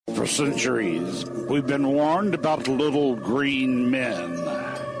For centuries, we've been warned about little green men.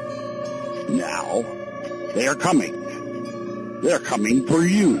 Now, they are coming. They're coming for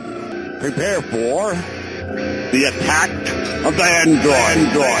you. Prepare for the attack of the android.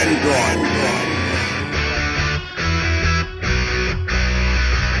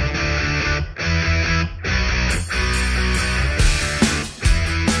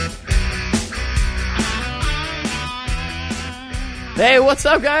 Hey, what's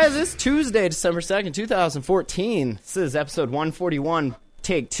up, guys? It's Tuesday, December 2nd, 2014. This is episode 141,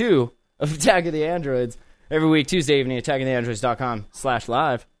 take 2 of Attack of the Androids. Every week, Tuesday evening,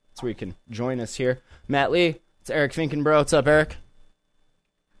 attackoftheandroids.com/live. That's where you can join us here. Matt Lee, it's Eric Finkenbro. What's up, Eric?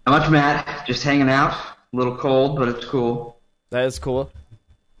 Not much, Matt. Just hanging out. A little cold, but it's cool. That is cool.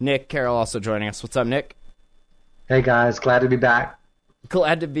 Nick Carroll also joining us. What's up, Nick? Hey, guys. Glad to be back.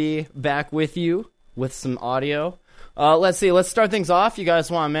 Glad to be back with you with some audio. Let's see. Let's start things off. You guys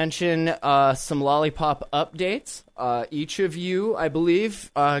want to mention some Lollipop updates? Each of you, I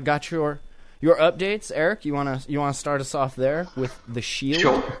believe, got your updates. Eric, you wanna start us off there with the Shield?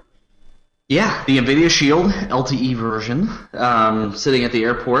 Sure. Yeah, the NVIDIA Shield LTE version. Sitting at the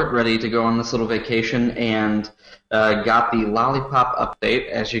airport, ready to go on this little vacation, and got the Lollipop update,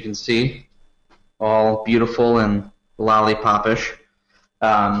 as you can see, all beautiful and lollipopish.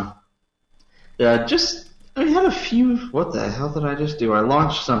 I had a few. What the hell did I just do? I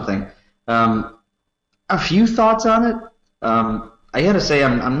launched something. A few thoughts on it. I gotta say,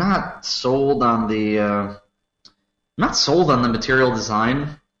 I'm not sold on the material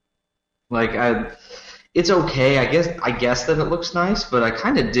design. Like, it's okay. I guess that it looks nice, but I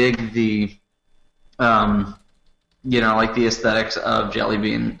kind of dig the, like the aesthetics of Jelly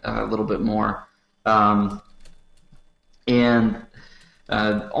Bean a little bit more, and.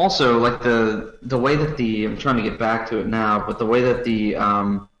 Also, like the way that I'm trying to get back to it now, but the way that the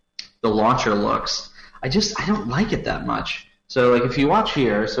launcher looks, I don't like it that much. So, like, if you watch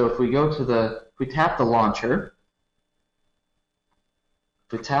here, so if we go to if we tap the launcher,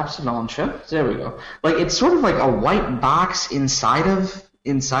 there we go. Like, it's sort of like a white box inside of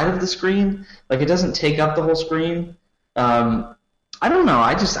the screen. Like, it doesn't take up the whole screen. I don't know.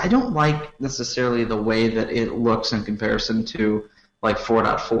 I don't like necessarily the way that it looks in comparison to like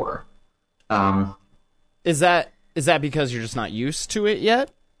 4.4. Is that because you're just not used to it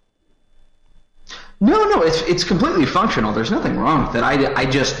yet? No, it's completely functional. There's nothing wrong with it. I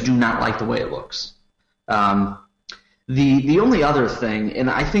just do not like the way it looks. The only other thing,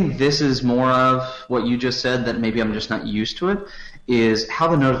 and I think this is more of what you just said, that maybe I'm just not used to it, is how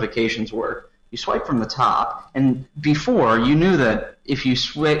the notifications work. You swipe from the top, and before you knew that if you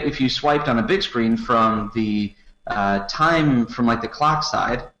swiped on a big screen from the time from like the clock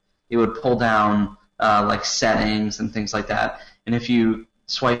side, it would pull down like settings and things like that. And if you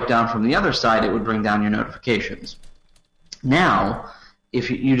swipe down from the other side, it would bring down your notifications. Now, if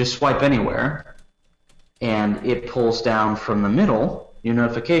you just swipe anywhere, and it pulls down from the middle your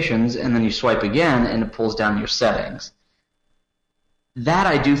notifications, and then you swipe again, and it pulls down your settings. That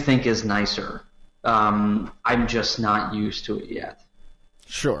I do think is nicer. I'm just not used to it yet.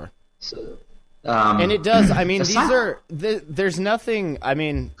 Sure. So. And it does. I mean, there's nothing. I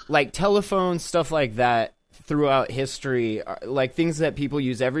mean, like telephones, stuff like that throughout history, like things that people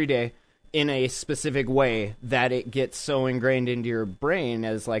use every day in a specific way that it gets so ingrained into your brain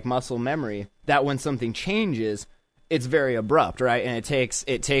as like muscle memory that when something changes, it's very abrupt, right? And it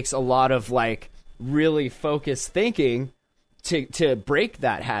takes a lot of like really focused thinking to break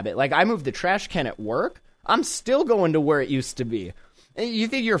that habit. Like, I moved the trash can at work. I'm still going to where it used to be. You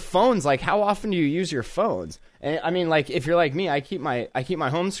think your phones, like, how often do you use your phones? And I mean, like, if you're like me, I keep my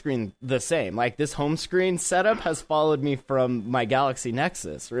home screen the same. Like, this home screen setup has followed me from my Galaxy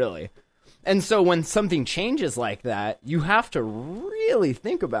Nexus, really. And so when something changes like that, you have to really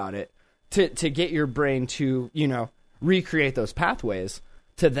think about it to get your brain to, recreate those pathways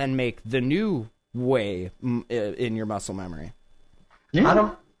to then make the new way in your muscle memory.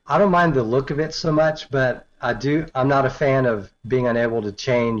 Yeah. I don't mind the look of it so much, but I'm not a fan of being unable to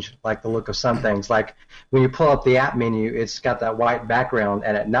change like the look of some things. Like when you pull up the app menu, it's got that white background,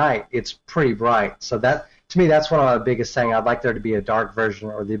 and at night it's pretty bright. So that, to me, that's one of the biggest things. I'd like there to be a dark version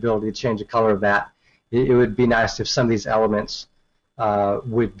or the ability to change the color of that. It would be nice if some of these elements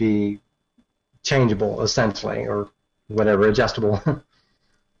would be changeable, essentially, or whatever, adjustable.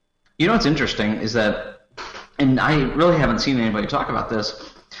 You know what's interesting is that, and I really haven't seen anybody talk about this,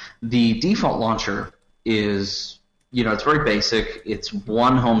 the default launcher is, it's very basic. It's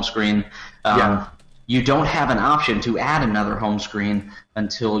one home screen. You don't have an option to add another home screen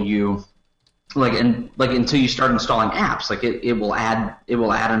until you until you start installing apps, like it will add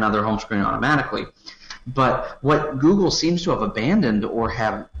another home screen automatically. But what Google seems to have abandoned or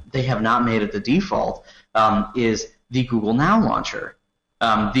they have not made it the default is the Google Now launcher.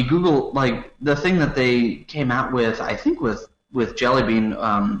 The Google, like the thing that they came out with, I think with Jelly Bean,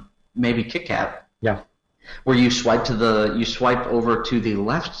 maybe KitKat. Yeah. Where you swipe over to the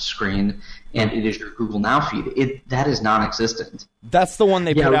left screen and it is your Google Now feed. That is non-existent. That's the one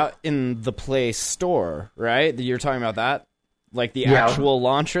they put out in the Play Store, right? You're talking about that? Like the actual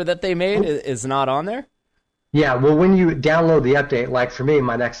launcher that they made is not on there? Yeah, well, when you download the update, like for me,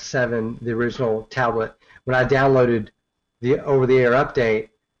 my Nexus 7, the original tablet, when I downloaded the over-the-air update,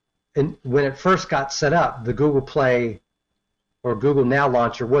 and when it first got set up, the Google Play or Google Now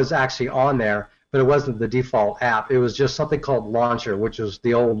launcher was actually on there, but it wasn't the default app. It was just something called Launcher, which was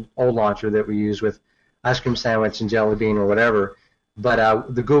the old launcher that we use with Ice Cream Sandwich and Jelly Bean or whatever.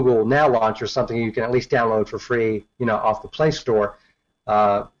 But the Google Now launcher is something you can at least download for free, off the Play Store,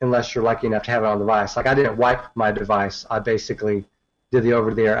 unless you're lucky enough to have it on the device. Like I didn't wipe my device. I basically did the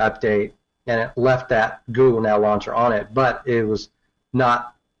over-the-air update, and it left that Google Now launcher on it, but it was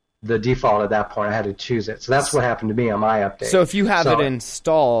not the default at that point. I had to choose it. So that's what happened to me on my update. So if you have it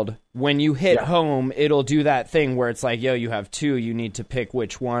installed, when you hit home, it'll do that thing where it's like, you have two, you need to pick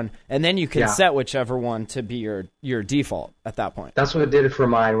which one, and then you can set whichever one to be your default at that point. That's what it did for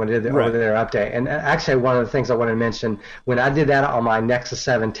mine when it did the over-the-air update. And actually, one of the things I wanted to mention, when I did that on my Nexus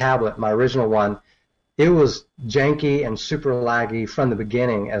 7 tablet, my original one, it was janky and super laggy from the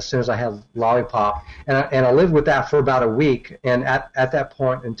beginning as soon as I had Lollipop. And I lived with that for about a week, and at that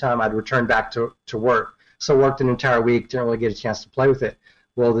point in time, I'd returned back to work. So worked an entire week, didn't really get a chance to play with it.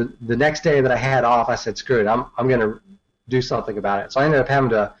 Well, the next day that I had off, I said, screw it, I'm going to do something about it. So I ended up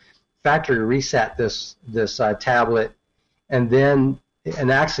having to factory reset this tablet, and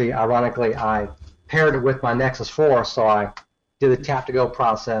actually, ironically, I paired it with my Nexus 4, so I did the tap-to-go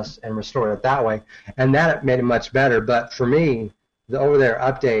process and restored it that way, and that made it much better. But for me, the over-there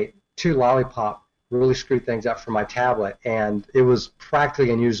update to Lollipop really screwed things up for my tablet, and it was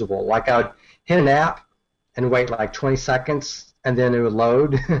practically unusable. Like I would hit an app and wait like 20 seconds, and then it would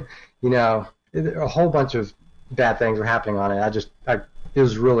load. A whole bunch of bad things were happening on it. It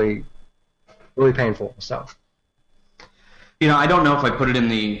was really, really painful. So, I don't know if I put it in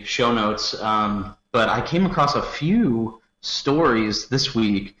the show notes, but I came across a few stories this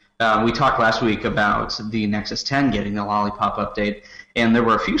week. We talked last week about the Nexus 10 getting the Lollipop update, and there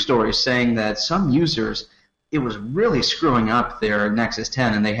were a few stories saying that some users, it was really screwing up their Nexus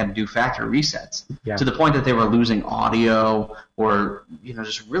 10, and they had to do factory resets to the point that they were losing audio or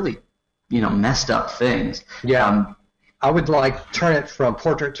just really messed up things. I would turn it from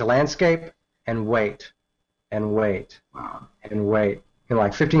portrait to landscape and wait and wait and wait. And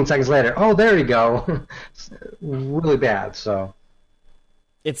like 15 seconds later, oh, there you go. Really bad. So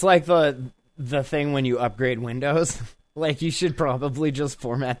it's like the thing when you upgrade Windows. Like you should probably just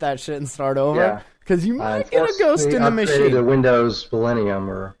format that shit and start over because you might get a ghost in the machine. To Windows Millennium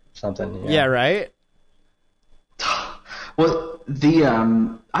or something. Yeah, right. Well,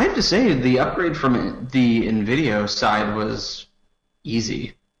 I have to say the upgrade from the NVIDIA side was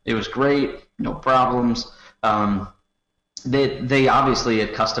easy. It was great, no problems. They obviously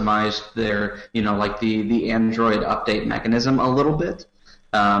had customized their, the Android update mechanism a little bit.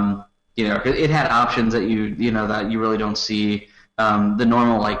 It had options that you really don't see. The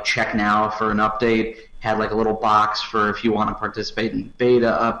normal check now for an update had a little box for if you want to participate in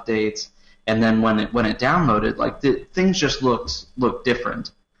beta updates. And then when it downloaded, things just looked different.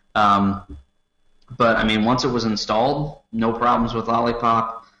 But I mean, once it was installed, no problems with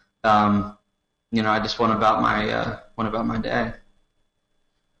Lollipop. I just went about my day.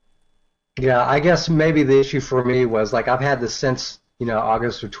 Yeah, I guess maybe the issue for me was I've had this since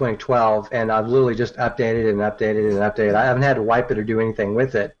August of 2012, and I've literally just updated and updated and updated. I haven't had to wipe it or do anything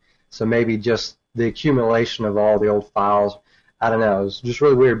with it. So maybe just the accumulation of all the old files. I don't know. It was just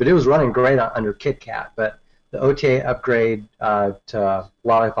really weird, but it was running great under KitKat. But the OTA upgrade to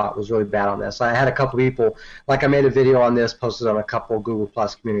Lollipop was really bad on this. I had a couple people, I made a video on this, posted on a couple Google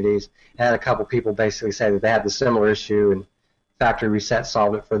Plus communities, and had a couple people basically say that they had the similar issue and factory reset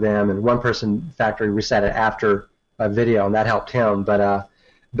solved it for them, and one person factory reset it after a video, and that helped him. But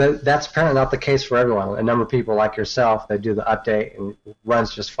that's apparently not the case for everyone. A number of people like yourself, they do the update and it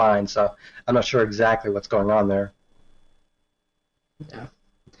runs just fine. So I'm not sure exactly what's going on there. Yeah.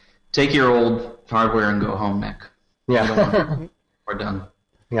 Take your old hardware and go home, Nick. Yeah. We're done.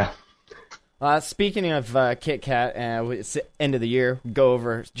 Yeah. Speaking of Kit Kat, it's the end of the year. Go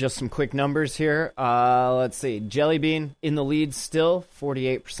over just some quick numbers here. Let's see. Jelly Bean in the lead still,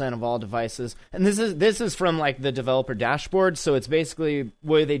 48% of all devices. And this is from like the developer dashboard, so it's basically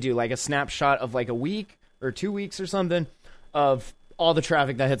what do they do, like a snapshot of like a week or 2 weeks or something of all the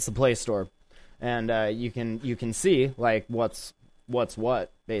traffic that hits the Play Store. And you can see like what's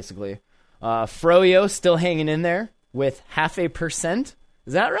what basically. Froyo still hanging in there with 0.5%.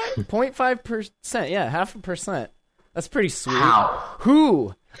 Is that right? 0.5%. Yeah, 0.5%. That's pretty sweet. How?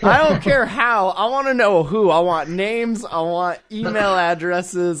 Who? I don't care how. I want to know who. I want names. I want email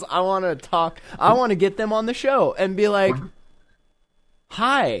addresses. I want to talk. I want to get them on the show and be like,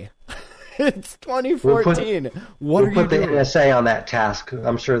 hi, it's 2014. What are you doing? We'll put the NSA on that task.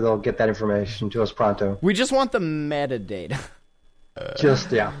 I'm sure they'll get that information to us pronto. We just want the metadata.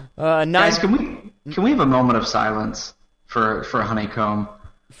 Guys, can we have a moment of silence for Honeycomb?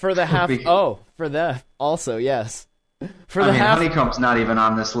 For the half. For the also, yes. Honeycomb's not even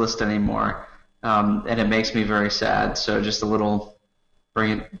on this list anymore, and it makes me very sad. So just a little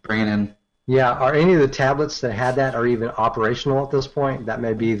bring it in. Yeah, are any of the tablets that had that are even operational at this point? That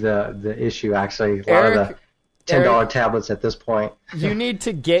may be the issue. Actually, a lot of the $10 tablets at this point. You need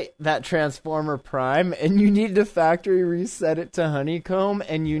to get that Transformer Prime, and you need to factory reset it to Honeycomb,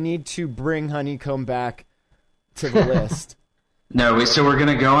 and you need to bring Honeycomb back to the list. No, so we're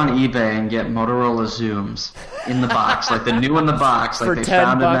gonna go on eBay and get Motorola Zooms in the box, like the new in the box, like they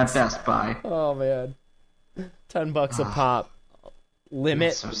found in that Best Buy. Oh man, $10 a pop.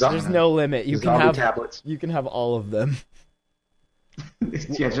 Limit? There's no limit. You can have tablets. You can have all of them.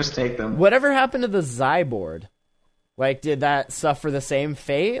 Yeah, just take them. Whatever happened to the Zyboard? Like, did that suffer the same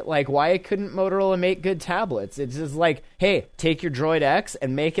fate? Like, why couldn't Motorola make good tablets? It's just like, hey, take your Droid X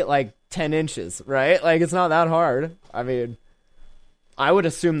and make it like 10 inches, right? Like, it's not that hard. I mean, I would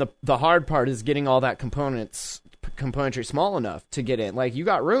assume the hard part is getting all that componentry small enough to get in. Like, you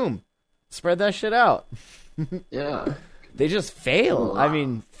got room. Spread that shit out. Yeah. They just failed. I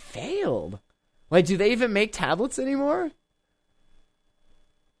mean, failed. Like, do they even make tablets anymore?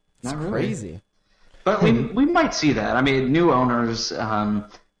 It's crazy. But we might see that. I mean, new owners,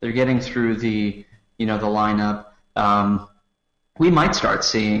 they're getting through the lineup. We might start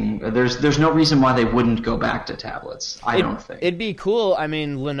seeing. There's no reason why they wouldn't go back to tablets. I don't think it'd be cool. I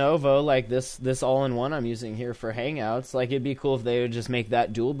mean, Lenovo, like this all-in-one I'm using here for Hangouts. Like, it'd be cool if they would just make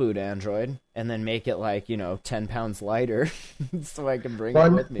that dual boot Android and then make it like 10 pounds lighter, so I can bring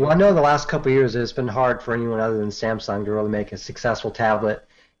it with me. Well, I know the last couple of years it's been hard for anyone other than Samsung to really make a successful tablet.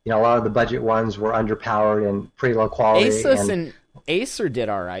 A lot of the budget ones were underpowered and pretty low quality. Asus and Acer did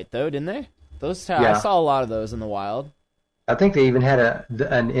all right though, didn't they? I saw a lot of those in the wild. I think they even had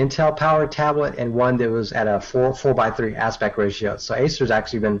an Intel powered tablet and one that was at a 4:3 aspect ratio. So Acer's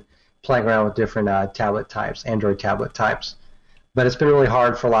actually been playing around with different tablet types, Android tablet types. But it's been really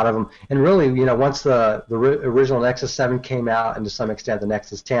hard for a lot of them. And really, once the original Nexus 7 came out, and to some extent the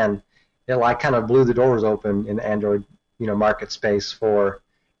Nexus 10, it like kind of blew the doors open in the Android market space for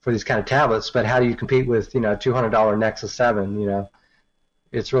these kind of tablets. But how do you compete with $200 Nexus 7?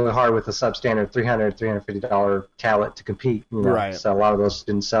 It's really hard with a substandard $350 tablet to compete. Right. So a lot of those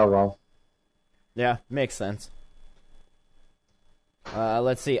didn't sell well. Yeah, makes sense.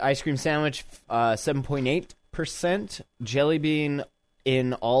 Let's see. Ice cream sandwich, 7.8%. Jelly Bean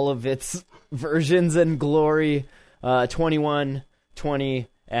in all of its versions and glory, 21, 20,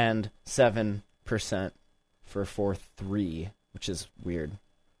 and 7% for 4.3, which is weird.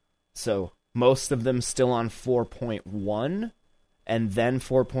 So most of them still on 4.1. And then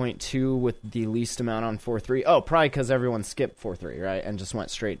 4.2 with the least amount on 4.3. Oh, probably because everyone skipped 4.3, right? And just went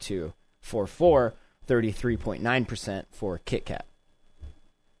straight to 4.4, 33.9% for Kit Kat.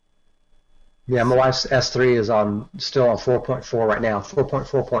 Yeah, my wife's S3 is still on 4.4 right now,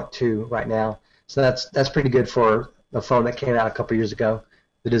 4.4.2 right now. So that's pretty good for a phone that came out a couple years ago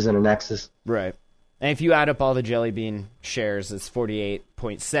that isn't a Nexus. Right. And if you add up all the Jelly Bean shares, it's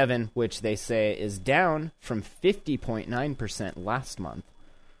 48.7, which they say is down from 50.9% last month.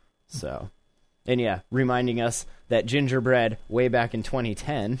 So, and yeah, reminding us that Gingerbread way back in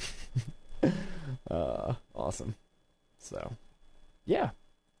 2010. Awesome. So, yeah.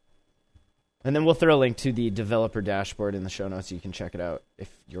 And then we'll throw a link to the developer dashboard in the show notes so you can check it out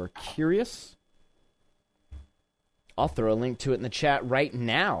if you're curious. I'll throw a link to it in the chat right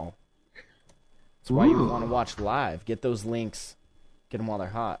now. That's why you want to watch live. Get those links. Get them while they're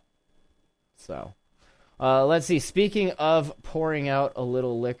hot. So, let's see. Speaking of pouring out a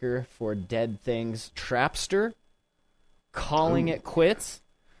little liquor for dead things, Trapster calling it quits.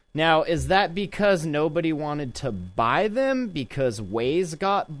 Now, is that because nobody wanted to buy them? Because Waze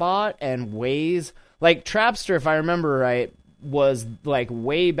got bought, and Waze, like Trapster, if I remember right, was like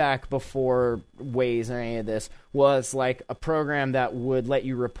way back before Waze and any of this, was like a program that would let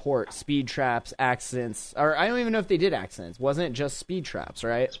you report speed traps, accidents, or I don't even know if they did accidents. Wasn't it just speed traps,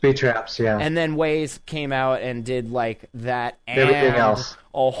 right? Speed traps, yeah. And then Waze came out and did like that and everything else,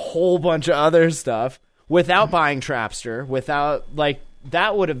 a whole bunch of other stuff without buying Trapster, without like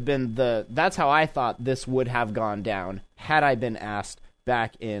that would have been that's how I thought this would have gone down had I been asked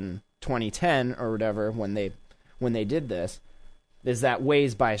back in 2010 or whatever when they did this. Is that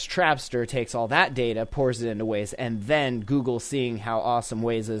Waze buys Trapster, takes all that data, pours it into Waze, and then Google, seeing how awesome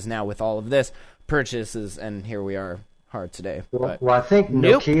Waze is now with all of this, purchases, and here we are hard today. Well, I think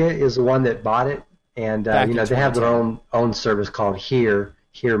Nokia is the one that bought it, and they have their own service called Here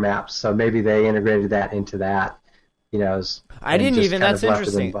Maps, so maybe they integrated that into that. I didn't even. That's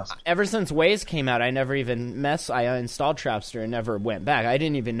interesting. Ever since Waze came out, I never even I installed Trapster and never went back. I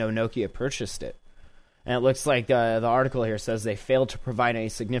didn't even know Nokia purchased it. And it looks like the article here says they failed to provide any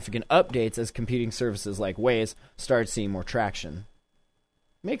significant updates as competing services like Waze start seeing more traction.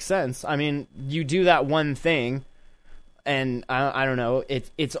 Makes sense. I mean, you do that one thing, and I don't know.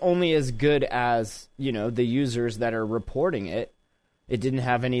 It's only as good as the users that are reporting it. It didn't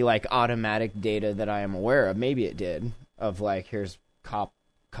have any like automatic data that I am aware of. Maybe it did of like here's cop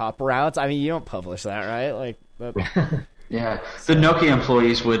routes. I mean, you don't publish that, right? Like, yeah. The Nokia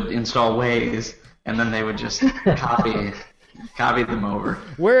employees would install Waze. And then they would just copy them over.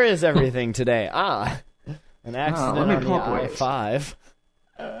 Where is everything today? An accident on the I-5.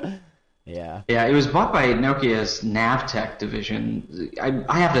 Yeah. Yeah, it was bought by Nokia's Navtech division.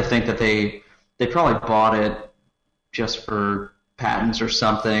 I have to think that they probably bought it just for patents or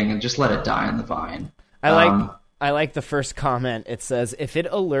something and just let it die on the vine. I like the first comment. It says, if it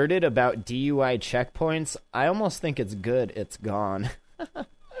alerted about DUI checkpoints, I almost think it's good it's gone.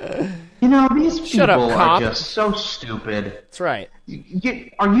 These people are just so stupid. That's right.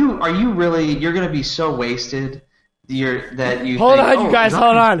 Are you really? You're going to be so wasted. That you. Hold on, you guys.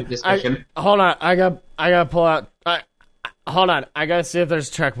 Hold on. Hold on. I got to pull out. Hold on. I got to see if there's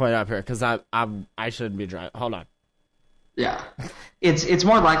a checkpoint up here because I shouldn't be driving. Hold on. Yeah, it's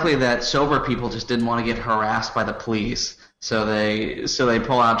more likely that sober people just didn't want to get harassed by the police, so they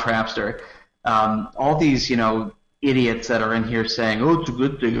pull out Trapster. All these idiots that are in here saying, "Oh, it's a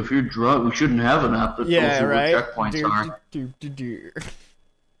good thing if you're drunk. We shouldn't have an app that tells you what checkpoints are."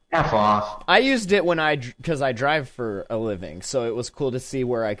 F off. I used it because I drive for a living, so it was cool to see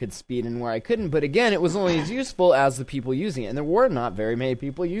where I could speed and where I couldn't. But again, it was only as useful as the people using it, and there were not very many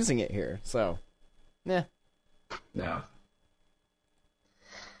people using it here. So,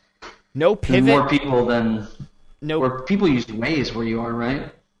 no pivot. More people than or people use Waze where you are,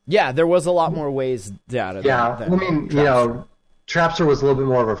 right? Yeah, there was a lot more Waze data. Trapster was a little bit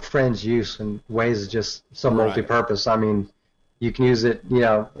more of a fringe use, and Waze is just so multi-purpose. I mean, you can use it,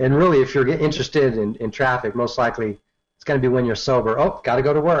 and really if you're interested in traffic, most likely it's going to be when you're sober. Oh, got to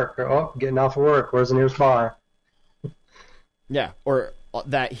go to work, or getting off of work. Where's the nearest bar? Yeah, or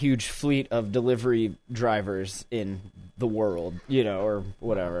that huge fleet of delivery drivers in the world, or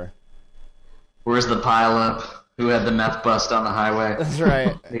whatever. Where's the pileup? Who had the meth bust on the highway? That's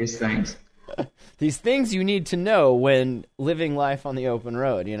right. These things. These things you need to know when living life on the open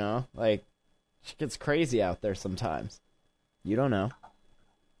road, Like, it gets crazy out there sometimes. You don't know.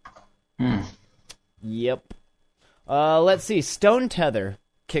 Yep. Let's see. Stone Tether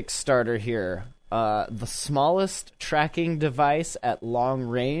Kickstarter here. The smallest tracking device at long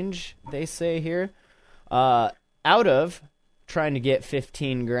range, they say here. Out of trying to get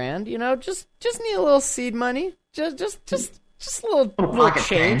 15 grand, just need a little seed money. Just a little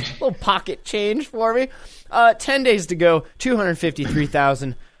change, little pocket change for me. 10 days to go,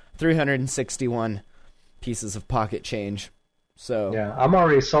 253,361 pieces of pocket change. So yeah, I'm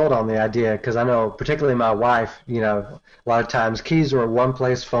already sold on the idea because I know, particularly my wife, a lot of times keys are at one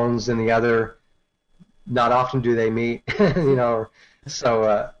place, phones in the other. Not often do they meet,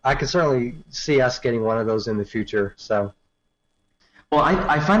 So I could certainly see us getting one of those in the future. So. Well,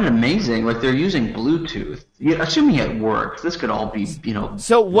 I find it amazing. Like, they're using Bluetooth. Assuming it works, this could all be,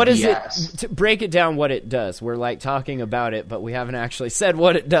 So what is it? To break it down, what it does. We're like talking about it, but we haven't actually said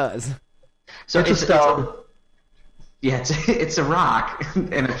what it does. So it's a rock,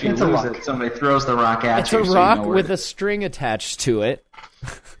 and if you lose it, somebody throws the rock at you. It's a rock with a string attached to it.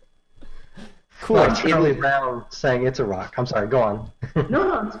 Cool. Like Charlie Brown saying it's a rock. I'm sorry, go on.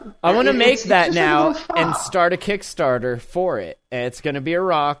 No. I want to make that now and start a Kickstarter for it. And it's going to be a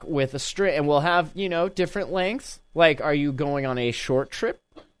rock with a string, and we'll have, different lengths. Like, are you going on a short trip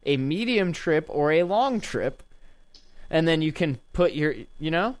a medium trip or a long trip, and then you can put your,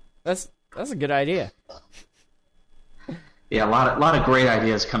 that's a good idea. Yeah, a lot of great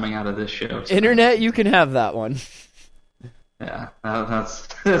ideas coming out of this show. Internet, you can have that one. Yeah,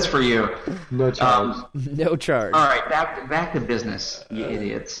 that's for you. No charge. No charge. All right, back to business, you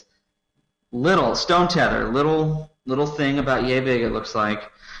idiots. Stone tether, little thing about yay big. It looks like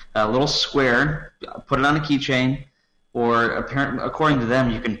a little square. Put it on a keychain, or according to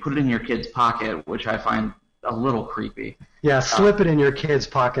them, you can put it in your kid's pocket, which I find a little creepy. Yeah, slip it in your kid's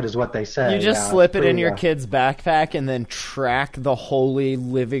pocket is what they say. You just slip it in your kid's backpack and then track the holy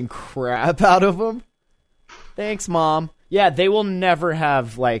living crap out of them. Thanks, Mom. Yeah, they will never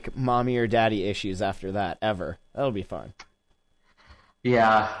have, like, mommy or daddy issues after that, ever. That'll be fun.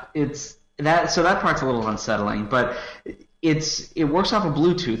 Yeah, so that part's a little unsettling, but it works off of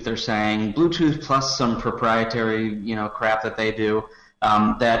Bluetooth, they're saying. Bluetooth plus some proprietary, crap that they do.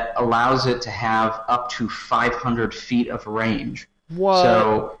 That allows it to have up to 500 feet of range. What?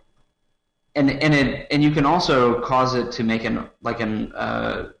 So, and you can also cause it to make an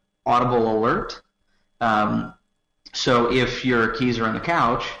audible alert. So if your keys are on the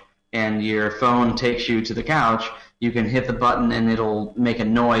couch and your phone takes you to the couch, you can hit the button and it'll make a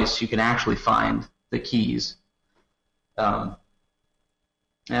noise so you can actually find the keys.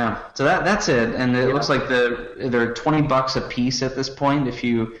 Yeah, so that's it, and it looks like they're $20 a piece at this point if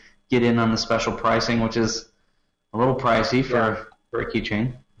you get in on the special pricing, which is a little pricey for a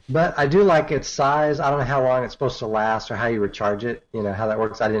keychain. But I do like its size. I don't know how long it's supposed to last or how you recharge it. How that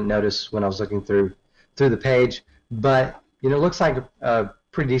works. I didn't notice when I was looking through the page, but it looks like a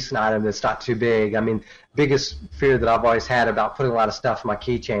pretty decent item that's not too big. I mean, biggest fear that I've always had about putting a lot of stuff in my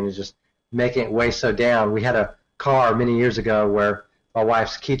keychain is just making it weigh so down. We had a car many years ago where my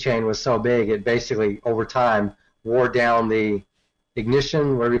wife's keychain was so big it basically over time wore down the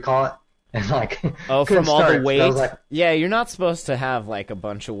ignition, whatever you call it, and from all the weight. So yeah, you're not supposed to have like a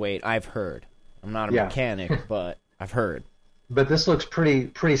bunch of weight. I've heard. I'm not a mechanic, but I've heard. But this looks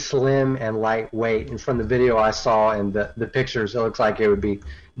pretty slim and lightweight, and from the video I saw and the pictures, it looks like it would be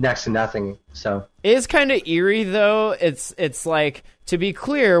next to nothing. So it is kind of eerie, though. It's like, to be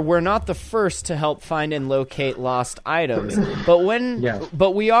clear, we're not the first to help find and locate lost items, but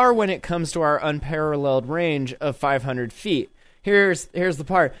we are when it comes to our unparalleled range of 500 feet. Here's the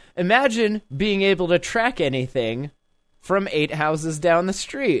part. Imagine being able to track anything from 8 houses down the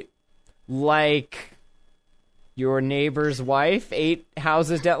street, like your neighbor's wife 8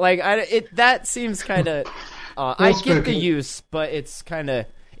 houses down. That seems kind of. I get the use, but it's kind of.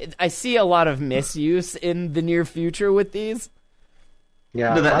 I see a lot of misuse in the near future with these.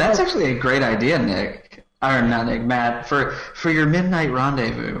 Yeah, no, that's actually a great idea, Nick. Or not Nick, Matt, for your midnight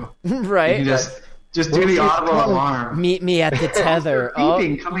rendezvous. Right. You can just do the audible alarm. Meet me at the tether.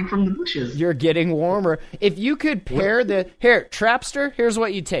 Beeping coming from the bushes. You're getting warmer. If you could pair Trapster, here's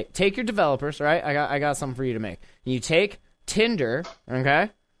what you take. Take your developers, right? I got something for you to make. You take Tinder,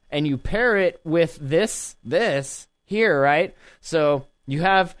 okay? And you pair it with this here, right? So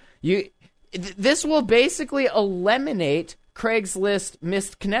this will basically eliminate Craigslist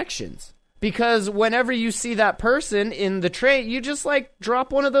missed connections. Because whenever you see that person in the trait, you just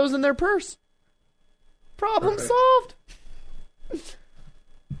drop one of those in their purse. Problem solved.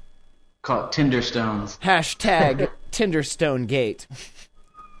 Call it Tinder Stones. Hashtag TinderStoneGate.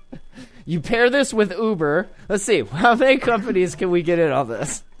 You pair this with Uber. Let's see. How many companies can we get in on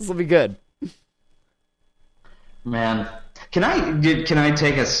this? This will be good. Man. Can I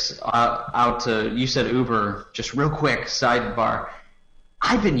take us out to, you said Uber, just real quick, sidebar.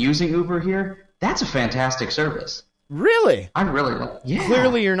 I've been using Uber here. That's a fantastic service. Really? I really like it. Yeah.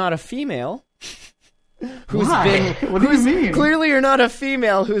 Clearly you're not a female. Why? What do you mean? Clearly you're not a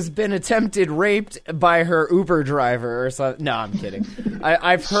female who's been attempted raped by her Uber driver or something. No, I'm kidding.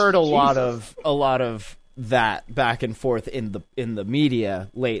 I've heard a lot of that back and forth in the media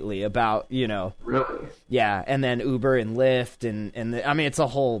lately about, Really? Yeah, and then Uber and Lyft and I mean it's a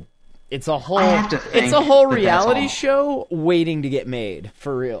whole reality show waiting to get made,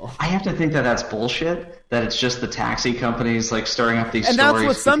 for real. I have to think that that's bullshit. That it's just the taxi companies stirring up these and stories. And that's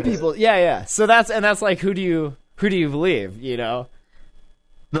what some people. Yeah. So that's who do you believe? We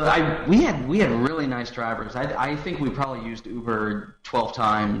had really nice drivers. I think we probably used Uber 12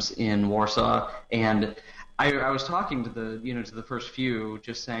 times in Warsaw, and I was talking to the first few,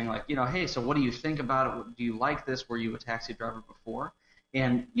 just saying hey, so what do you think about it? Do you like this? Were you a taxi driver before?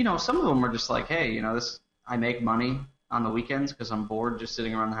 And some of them were just like, hey, this I make money on the weekends because I'm bored just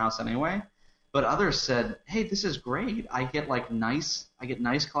sitting around the house anyway. But others said, hey, this is great. I get nice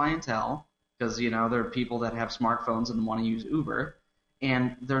clientele because there are people that have smartphones and want to use Uber.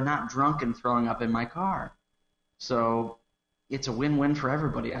 and they're not drunk and throwing up in my car. So it's a win-win for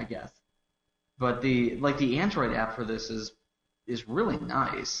everybody, I guess. But the Android app for this is really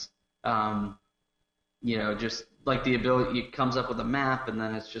nice. Just like the ability, it comes up with a map, and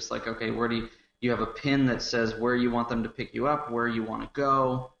then it's just like, okay, where do you have a pin that says where you want them to pick you up, where you want to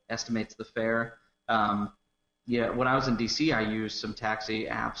go, estimates the fare. When I was in DC, I used some taxi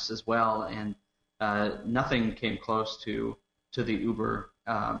apps as well, and nothing came close to the Uber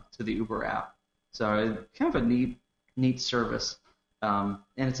app. So kind of a neat service, and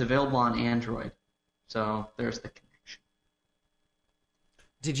it's available on Android. So there's the connection.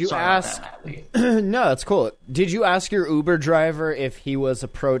 Did you Sorry ask? about that, No, that's cool. Did you ask your Uber driver if he was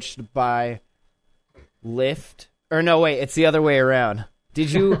approached by Lyft? Or no, wait, it's the other way around.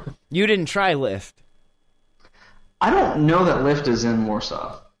 Did you? You didn't try Lyft? I don't know that Lyft is in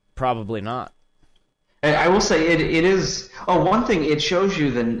Warsaw. Probably not. I will say it is. Oh, one thing, it shows you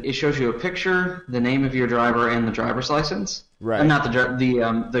a picture, the name of your driver, and the driver's license. Right. And not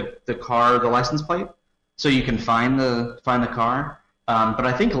the car, the license plate, so you can find the car. But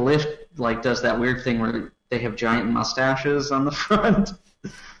I think Lyft does that weird thing where they have giant mustaches on the front.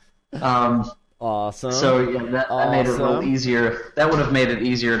 Awesome. So yeah, that made it a little easier. That would have made it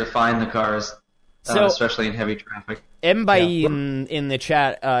easier to find the cars, especially in heavy traffic. Mbai in the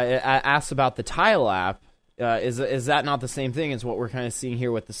chat asked about the Tile app. Is that not the same thing as what we're kind of seeing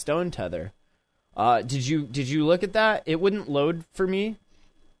here with the Stone Tether? Did you look at that? It wouldn't load for me,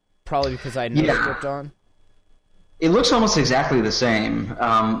 probably because I had no script on. It looks almost exactly the same.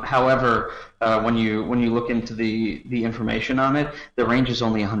 However, when you look into the information on it, the range is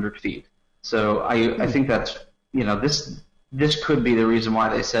only 100 feet. So I think that's this could be the reason why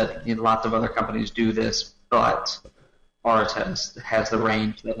they said lots of other companies do this, but ours has the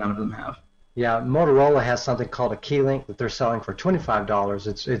range that none of them have. Yeah, Motorola has something called a Keylink that they're selling for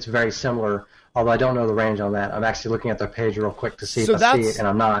 $25. It's very similar, although I don't know the range on that. I'm actually looking at their page real quick to see if I see it, and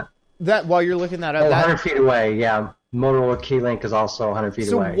I'm not. That while you're looking that up, 100 feet away, yeah. Motorola Keylink is also 100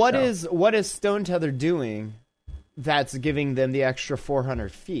 feet away. So what is Stone Tether doing that's giving them the extra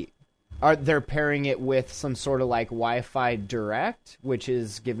 400 feet? Are they pairing it with some sort of like Wi-Fi direct, which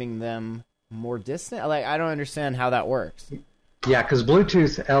is giving them more distance? Like, I don't understand how that works. Yeah, because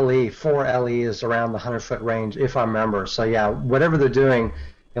Bluetooth LE, 4LE is around the 100-foot range, if I remember. So yeah, whatever they're doing,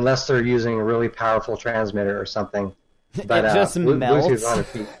 unless they're using a really powerful transmitter or something. But, it just melts. Bluetooth 100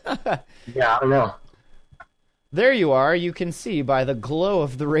 feet. Yeah, I don't know. There you are. You can see by the glow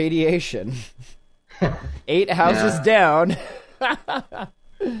of the radiation. 8 houses down.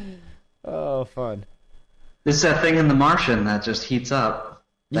 Oh, fun. It's that thing in The Martian that just heats up.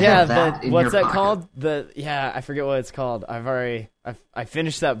 What's that called? I forget what it's called. I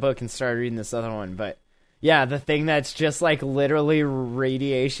finished that book and started reading this other one, but yeah, the thing that's just like literally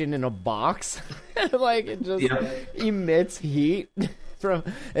radiation in a box. Like it just emits heat from.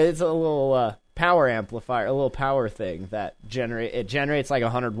 It's a little power amplifier, a little power thing that generates like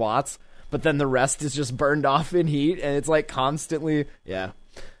 100 watts, but then the rest is just burned off in heat, and it's like constantly. Yeah,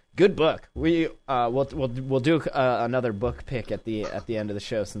 good book. We'll do another book pick at the end of the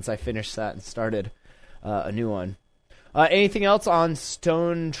show since I finished that and started a new one. Anything else on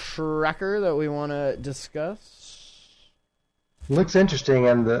Stone Tracker that we want to discuss? Looks interesting,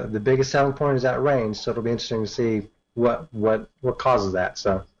 and the biggest selling point is that range. So it'll be interesting to see what causes that.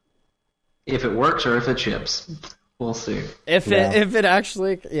 So if it works or if it ships, we'll see. If it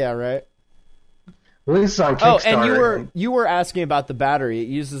actually, right. Well, this is on Kickstarter. And you were asking about the battery. It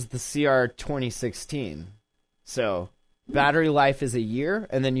uses the CR 2016, so battery life is a year,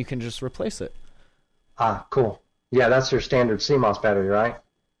 and then you can just replace it. Ah, cool. Yeah, that's your standard CMOS battery, right?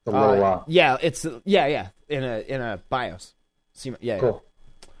 The little. It's in a BIOS. Cool.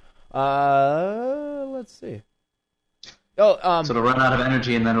 Let's see. So it'll run out of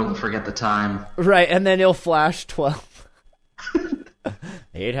energy and then it'll forget the time. Right, and then it'll flash 12.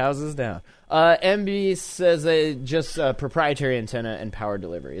 8 houses down. MB says just proprietary antenna and power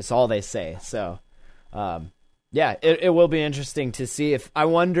delivery. It's all they say. So, it will be interesting to see. I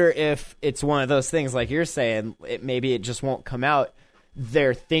wonder if it's one of those things like you're saying. Maybe it just won't come out.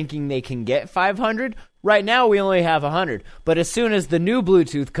 They're thinking they can get 500. Right now, we only have 100. But as soon as the new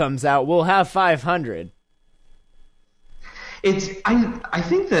Bluetooth comes out, we'll have 500. I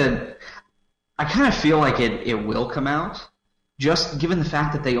think that I kind of feel like it will come out, just given the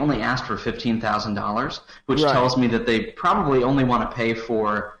fact that they only asked for $15,000, which tells me that they probably only want to pay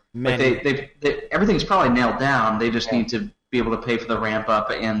for. Like everything's probably nailed down. They just need to be able to pay for the ramp up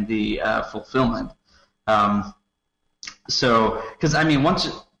and the fulfillment. So, because once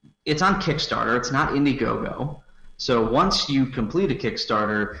it's on Kickstarter, it's not Indiegogo, So once you complete a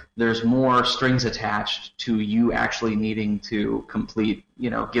Kickstarter, there's more strings attached to you actually needing to complete,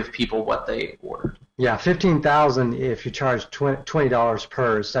 give people what they ordered. Yeah, 15,000 if you charge $20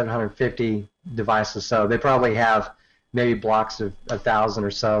 per 750 devices. So they probably have maybe blocks of 1,000 or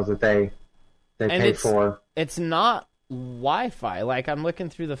so that they pay for. It's not Wi-Fi. Like, I'm looking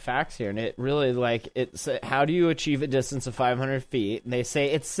through the facts here, and it really, it's how do you achieve a distance of 500 feet? And they say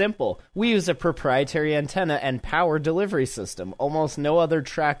it's simple. We use a proprietary antenna and power delivery system. Almost no other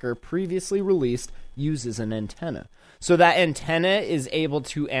tracker previously released uses an antenna. So that antenna is able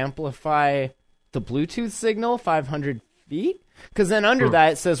to amplify the Bluetooth signal 500 feet? Because then under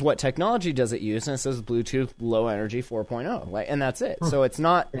that, it says what technology does it use, and it says Bluetooth Low Energy 4.0, and that's it. So it's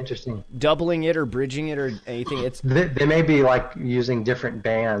not interesting doubling it or bridging it or anything. It's they may be like using different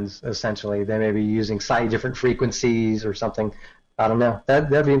bands, essentially. They may be using slightly different frequencies or something. I don't know.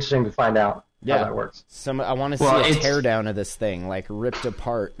 That'd be interesting to find out how that works. I want to see a teardown of this thing, like ripped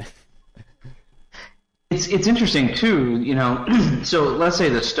apart. It's interesting too, So let's say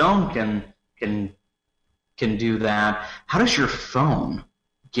the Stone can do that. How does your phone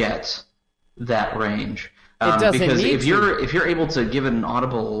get that range? It doesn't because need if you're able to give it an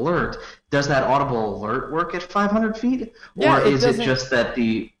audible alert, does that audible alert work at 500 feet, or is it just that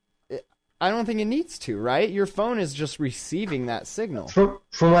I don't think it needs to, right? Your phone is just receiving that signal.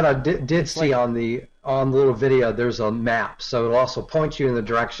 From what I did see on the little video, there's a map, so it'll also point you in the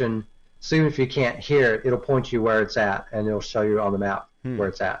direction. So even if you can't hear it, it'll point you where it's at, and it'll show you on the map where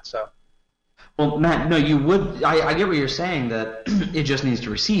it's at. So. Well, Matt, no, you would. I get what you're saying, that it just needs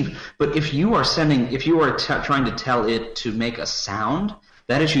to receive. But if you are trying to tell it to make a sound,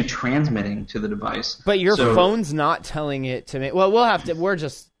 that is you transmitting to the device. But your phone's not telling it to make. Well, we're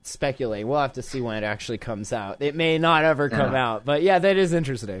just speculating. We'll have to see when it actually comes out. It may not ever come out. But yeah, that is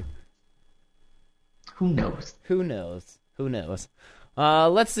interesting. Who knows?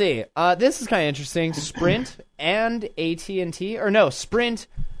 Let's see. This is kind of interesting. Sprint and AT&T, Sprint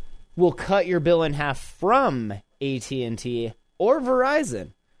will cut your bill in half from AT&T or Verizon.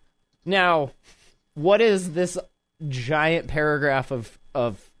 Now, what is this giant paragraph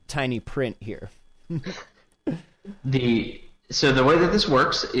of tiny print here? So the way that this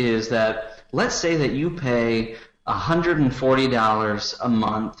works is that, let's say that you pay $140 a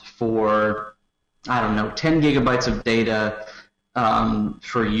month for, 10 gigabytes of data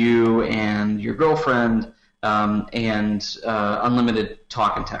for you and your girlfriend, and unlimited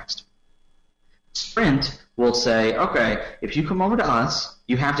talk and text. Sprint will say, okay, if you come over to us,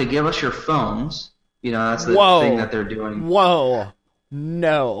 you have to give us your phones. That's the thing that they're doing. Whoa.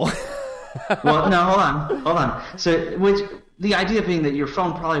 No. Well, no, hold on. So, the idea being that your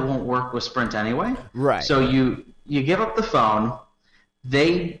phone probably won't work with Sprint anyway. Right. So you give up the phone,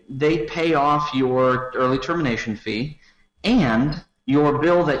 they pay off your early termination fee, and your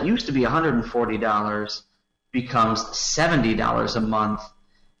bill that used to be $140 becomes $70 a month.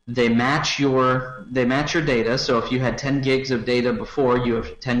 They match your data. So if you had 10 gigs of data before, you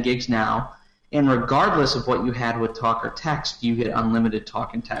have 10 gigs now. And regardless of what you had with talk or text, you get unlimited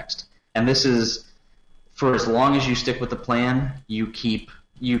talk and text. And this is for as long as you stick with the plan, you keep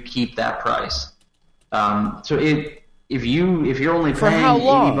that price. So if you're only paying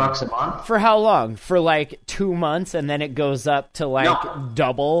 $80 a month, for how long? For 2 months, and then it goes up to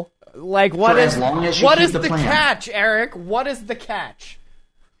double. What is the catch, Eric? What is the catch?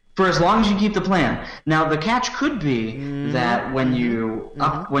 For as long as you keep the plan. Now, the catch could be that when you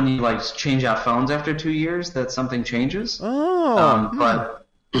change out phones after 2 years, that something changes. But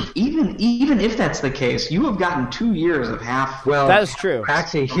even if that's the case, you have gotten 2 years of half. Well, that's true.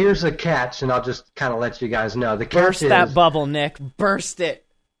 Actually, here's a catch, and I'll just kind of let you guys know. The catch Burst that bubble, Nick. Burst it.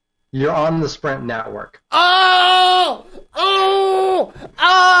 You're on the Sprint network. Oh,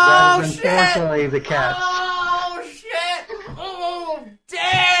 that is shit! Unfortunately, the catch. Oh, shit! Oh,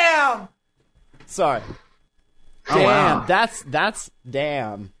 damn! Sorry. Oh, damn. wow. That's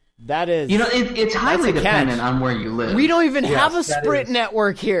damn. That is. It's highly dependent on where you live. We don't even have a Sprint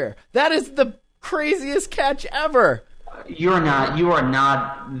network here. That is the craziest catch ever. You are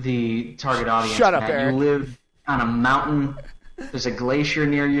not the target audience. Shut up, Matt. Eric. You live on a mountain. There's a glacier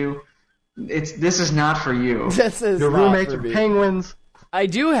near you. This is not for you. This is Your not roommates for are me. penguins. I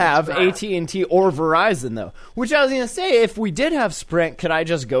do have AT&T or Verizon, though. Which I was going to say, if we did have Sprint, could I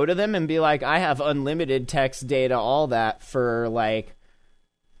just go to them and be like, I have unlimited text, data, all that for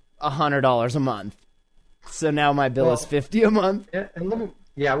 $100 a month. So now my bill is $50 a month.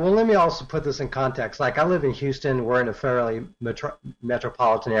 Let me also put this in context. I live in Houston. We're in a fairly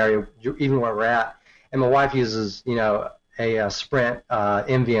metropolitan area, even where we're at. And my wife uses, a Sprint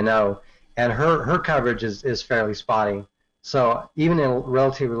MVNO. and her coverage is fairly spotty. So even in a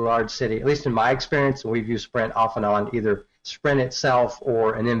relatively large city, at least in my experience, we've used Sprint off and on, either Sprint itself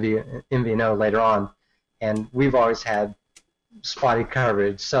or an MVNO later on, and we've always had spotty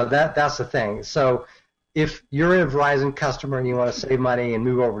coverage. So that's the thing. So if you're a Verizon customer and you want to save money and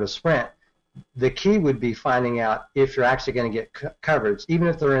move over to Sprint, the key would be finding out if you're actually going to get coverage, even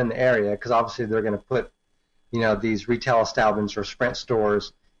if they're in the area, because obviously they're going to put, these retail establishments or Sprint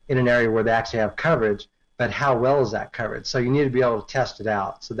stores in an area where they actually have coverage. But how well is that coverage? So you need to be able to test it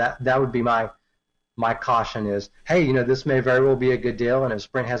out. So that would be my caution is, hey, this may very well be a good deal, and if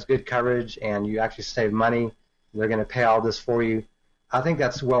Sprint has good coverage and you actually save money, they're going to pay all this for you. I think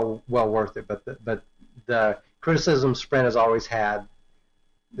that's well worth it. But the criticism Sprint has always had,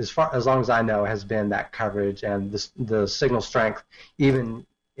 as long as I know, has been that coverage and the signal strength, even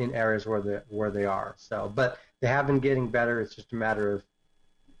in areas where they are. So, but they have been getting better. It's just a matter of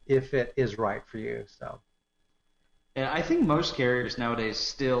if it is right for you. So. And I think most carriers nowadays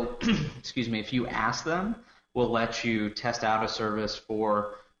still, excuse me, if you ask them, will let you test out a service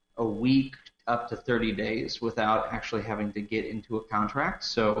for a week up to 30 days without actually having to get into a contract.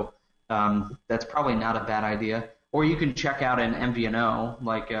 So that's probably not a bad idea. Or you can check out an MVNO,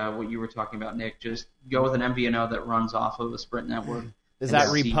 like what you were talking about, Nick. Just go with an MVNO that runs off of a Sprint network. Is that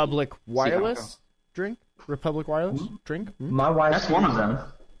Republic Wireless drink? Republic Wireless drink? Mm-hmm. My wife's That's one of them.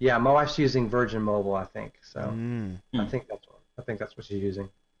 Yeah, my wife's using Virgin Mobile, I think. So I think that's what she's using.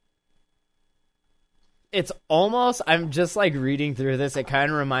 It's almost, I'm just like reading through this, it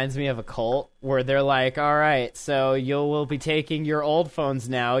kind of reminds me of a cult where they're like, all right, so will be taking your old phones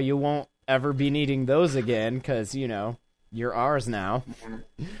now. You won't ever be needing those again because, you're ours now.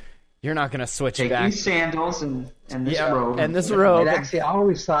 You're not going to switch Take back. These sandals and this robe. And this robe. And actually, I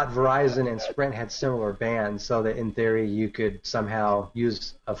always thought Verizon and Sprint had similar bands, so that in theory you could somehow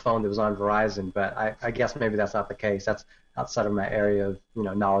use a phone that was on Verizon. But I guess maybe that's not the case. That's outside of my area of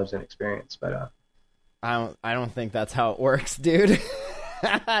knowledge and experience. But I don't think that's how it works, dude.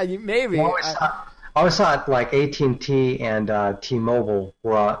 Maybe. I always thought like AT&T and T-Mobile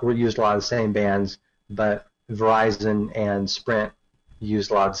were used a lot of the same bands, but Verizon and Sprint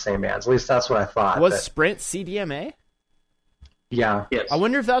used a lot of the same bands. At least that's what I thought. Was Sprint CDMA? Yeah. Yes. I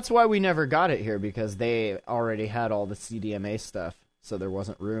wonder if that's why we never got it here, because they already had all the CDMA stuff, so there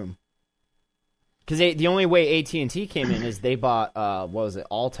wasn't room. Because the only way AT&T came in is they bought,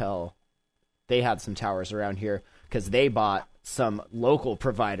 Alltel. They had some towers around here because they bought some local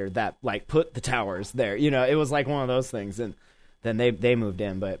provider that put the towers there. It was like one of those things, and then they moved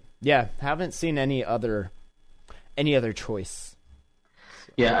in. But yeah, haven't seen any other choice.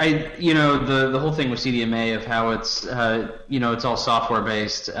 Yeah, the whole thing with CDMA of how it's it's all software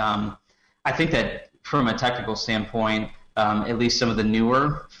based. I think that from a technical standpoint, at least some of the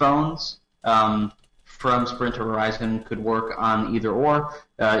newer phones from Sprint or Verizon could work on either or.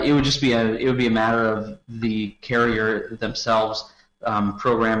 It would be a matter of the carrier themselves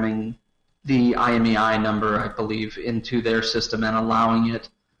programming the IMEI number, I believe, into their system and allowing it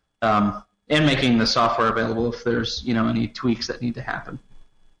and making the software available if there's any tweaks that need to happen.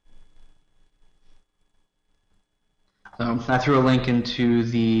 So I threw a link into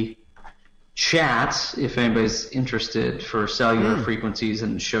the chat if anybody's interested for cellular frequencies,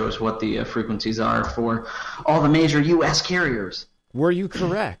 and shows what the frequencies are for all the major U.S. carriers. Were you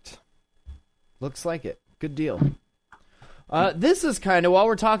correct? Looks like it. Good deal. This is kind of, while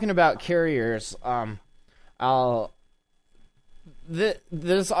we're talking about carriers,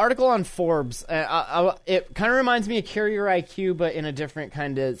 this article on Forbes, it kind of reminds me of Carrier IQ, but in a different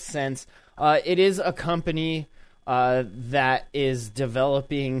kind of sense. It is a company that is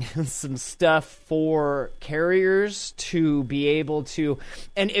developing some stuff for carriers to be able to,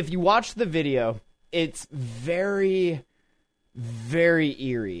 and if you watch the video, it's very, very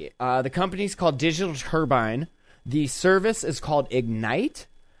eerie. The company's called Digital Turbine. The service is called Ignite,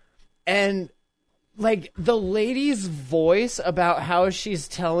 and the lady's voice about how she's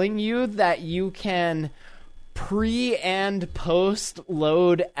telling you that you can pre and post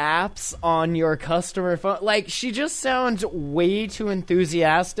load apps on your customer phone. She just sounds way too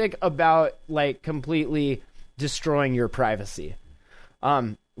enthusiastic about completely destroying your privacy.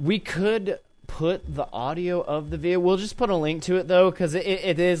 We could put the audio of the video. We'll just put a link to it though, because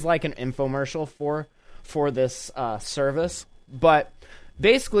it is like an infomercial for this service. But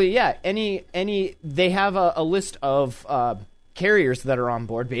basically, yeah, they have a list of carriers that are on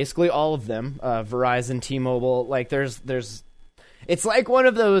board, basically all of them, Verizon, T-Mobile, it's like one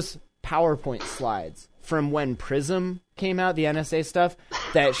of those PowerPoint slides from when Prism came out, the NSA stuff,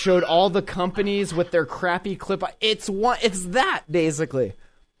 that showed all the companies with their crappy clip. It's that, basically.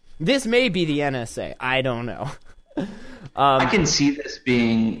 This may be the NSA. I don't know. I can see this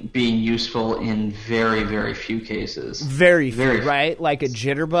being useful in very, very few cases. Very few, right? Like a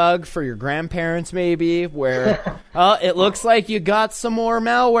jitterbug for your grandparents, maybe, where it looks like you got some more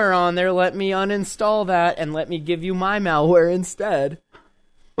malware on there. Let me uninstall that and let me give you my malware instead.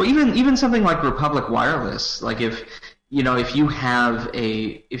 Well, even something like Republic Wireless, like if you have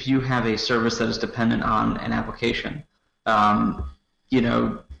a service that is dependent on an application,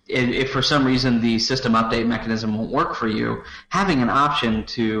 if for some reason the system update mechanism won't work for you, having an option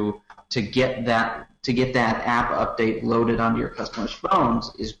to get that app update loaded onto your customers'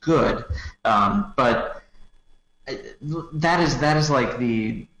 phones is good. But that is like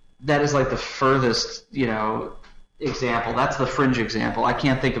the furthest example. That's the fringe example. I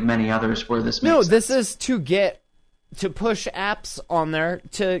can't think of many others where this makes sense. This is to push apps on there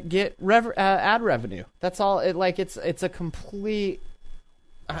to get ad revenue. That's all. It's a complete.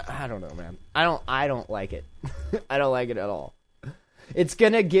 I don't know, man. I don't like it. I don't like it at all. It's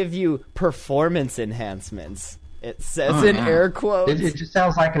gonna give you performance enhancements. It says in air quotes. It just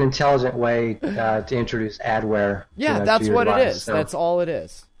sounds like an intelligent way to introduce adware. Yeah, that's what device, it is. so. That's all it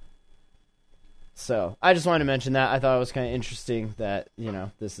is. So I just wanted to mention that. I thought it was kind of interesting that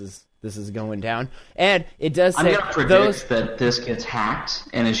this is going down, and it does say I'm gonna predict that this gets hacked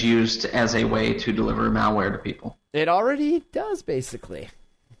and is used as a way to deliver malware to people. It already does, basically.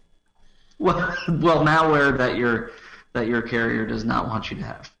 Well, malware that your carrier does not want you to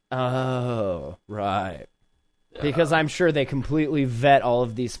have. Oh, right. Because I'm sure they completely vet all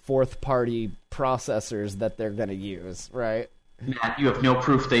of these fourth-party processors that they're going to use, right? Matt, you have no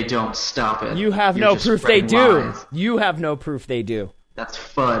proof they don't. Stop it. You have no proof they do. You have no proof they do. That's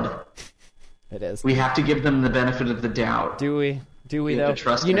FUD. It is. We have to give them the benefit of the doubt. Do we? Do we, though?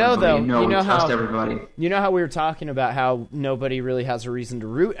 Trust everybody. You know how we were talking about how nobody really has a reason to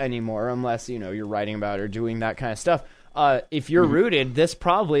root anymore unless, you're writing about or doing that kind of stuff. If you're rooted, this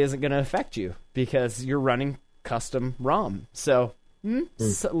probably isn't going to affect you because you're running custom ROM. So,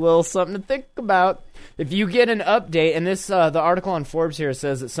 it's a little something to think about. If you get an update, and this the article on Forbes here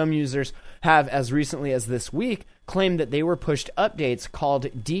says that some users have, as recently as this week, claimed that they were pushed updates called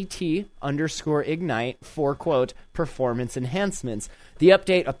DT_Ignite for, quote, performance enhancements. The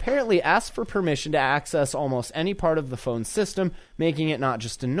update apparently asked for permission to access almost any part of the phone's system, making it not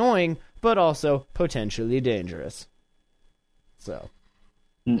just annoying, but also potentially dangerous. So.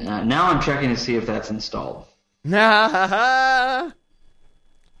 Now I'm checking to see if that's installed. A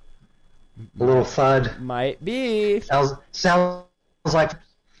little FUD. Might be. Sounds like...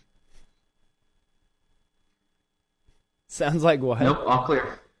 Sounds like what? Nope, all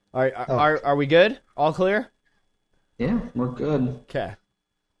clear. Are we good? All clear? Yeah, we're good. Okay.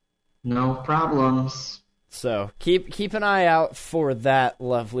 No problems. So keep an eye out for that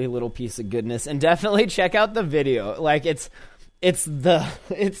lovely little piece of goodness, and definitely check out the video. Like it's the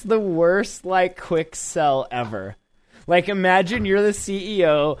worst quick sell ever. Like imagine you're the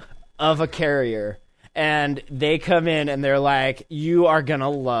CEO of a carrier and they come in and they're like, "You are gonna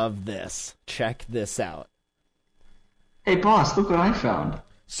love this. Check this out." Hey, boss, look what I found.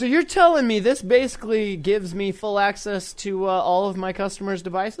 So you're telling me this basically gives me full access to all of my customers'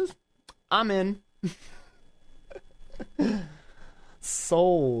 devices? I'm in.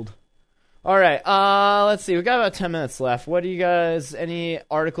 Sold. All right, let's see. We got about 10 minutes left. What do you guys, any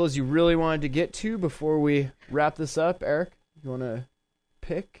articles you really wanted to get to before we wrap this up? Eric, you want to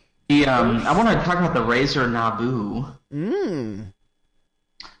pick? I want to talk about the Razer Nabu.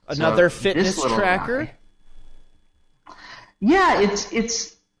 Another fitness tracker? Guy. Yeah,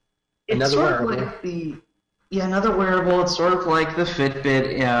 it's another sort wearable. of like another wearable. It's sort of like the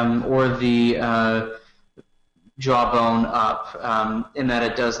Fitbit or the Jawbone Up, in that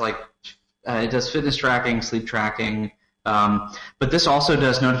it does it does fitness tracking, sleep tracking, but this also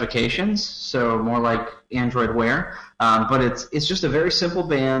does notifications, so more like Android Wear. But it's just a very simple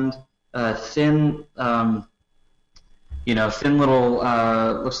band, thin. Thin little,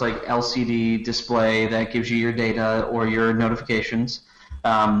 looks like LCD display that gives you your data or your notifications.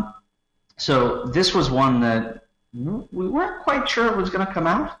 So this was one that we weren't quite sure it was going to come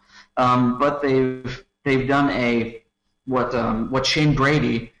out, but they've done what Shane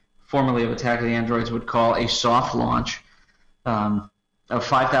Brady, formerly of Attack of the Androids, would call a soft launch of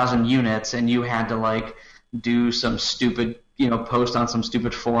 5,000 units, and you had to do some stupid, post on some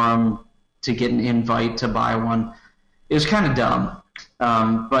stupid forum to get an invite to buy one. It was kind of dumb,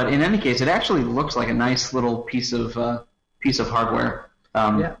 but in any case, it actually looks like a nice little piece of hardware.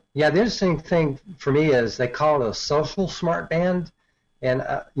 The interesting thing for me is they call it a social smart band, and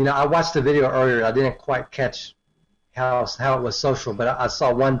I watched the video earlier. I didn't quite catch how it was social, but I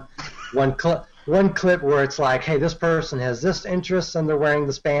saw one clip where it's like, hey, this person has this interest and they're wearing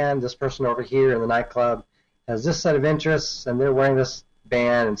this band. This person over here in the nightclub has this set of interests and they're wearing this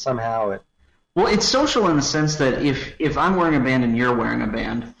band, and somehow it. Well, it's social in the sense that if I'm wearing a band and you're wearing a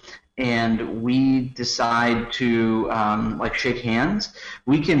band, and we decide to like shake hands,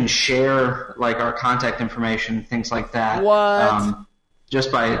 we can share like our contact information, things like that. What?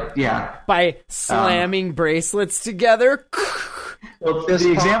 Just by slamming bracelets together. Well,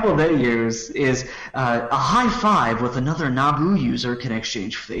 the example they use is a high five with another Naboo user can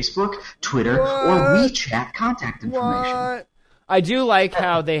exchange Facebook, Twitter, or WeChat contact information. What? I do like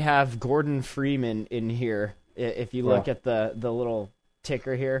how they have Gordon Freeman in here. If you look at the little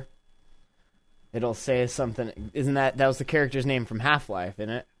ticker here, it'll say something. Isn't that was the character's name from Half-Life, isn't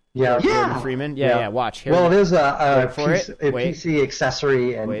it? Yeah. Gordon Freeman. Yeah. Watch here. Well, it is a PC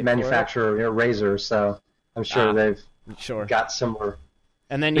accessory and manufacturer, Razer. So I'm sure they've got similar.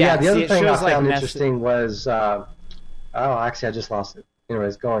 And then the other thing I found interesting was actually I just lost it.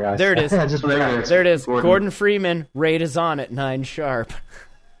 Anyways, go on, guys. There it is. There it is. Gordon Freeman. Raid is on at 9 sharp.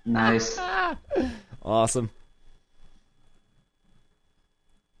 Nice. Awesome.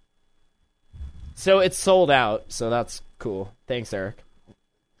 So it's sold out. So that's cool. Thanks, Eric.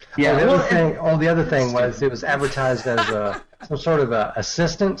 Yeah. The other thing was it was advertised as some sort of a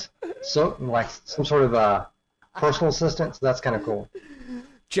assistant, so like some sort of a personal assistant. So that's kind of cool.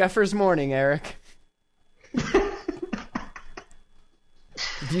 Jeffers Morning, Eric.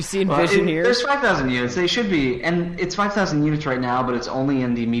 Have you seen Visioneers? There's 5,000 units. They should be, and it's 5,000 units right now, but it's only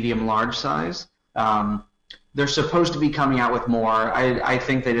in the medium-large size. They're supposed to be coming out with more. I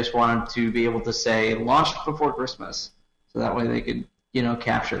think they just wanted to be able to say launched before Christmas, so that way they could,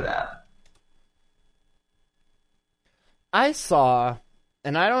 capture that. I saw,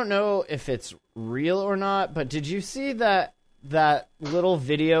 and I don't know if it's real or not, but did you see that little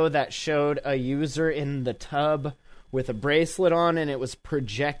video that showed a user in the tub with a bracelet on, and it was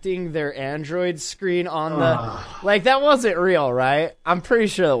projecting their Android screen on the... that wasn't real, right? I'm pretty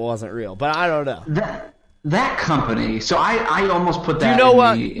sure that wasn't real, but I don't know. That company... So I almost put that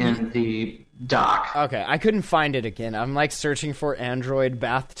in the doc. Okay, I couldn't find it again. I'm, searching for Android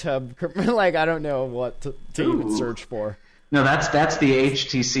bathtub... I don't know what to even search for. No, that's the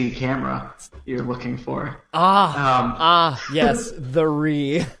HTC camera you're looking for. Yes,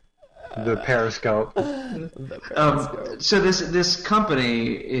 the The Periscope. So this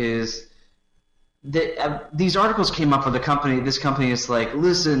company is these articles came up with this company is like,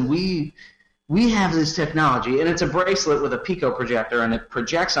 listen, we have this technology, and it's a bracelet with a Pico projector, and it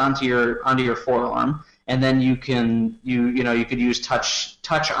projects onto your forearm, and then you could use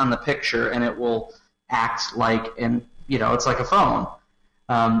touch on the picture, and it will act like it's like a phone.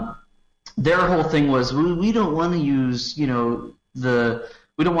 Their whole thing was we don't want to use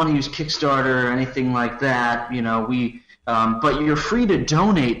we don't want to use Kickstarter or anything like that, but you're free to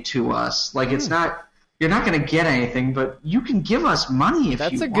donate to us. It's not, you're not going to get anything, but you can give us money if you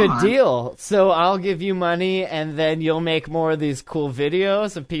want. That's a good deal. So I'll give you money, and then you'll make more of these cool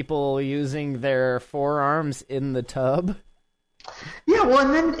videos of people using their forearms in the tub. Yeah, well,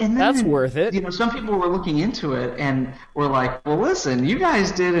 and then that's worth it. Some people were looking into it and were like, well, listen, you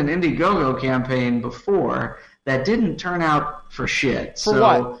guys did an Indiegogo campaign before that didn't turn out for shit. For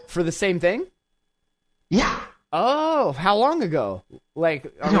what? For the same thing? Yeah. Oh, how long ago? I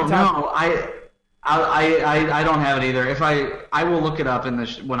don't know. I don't have it either. If I will look it up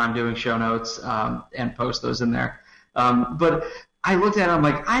when I'm doing show notes and post those in there. But I looked at it, I'm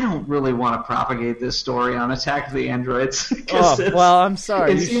like, I don't really want to propagate this story on Attack of the Androids. I'm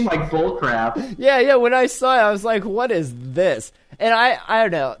sorry. It seemed like bullcrap. Yeah, when I saw it, I was like, what is this? And I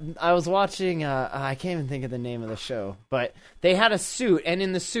don't know, I was watching, I can't even think of the name of the show, but they had a suit, and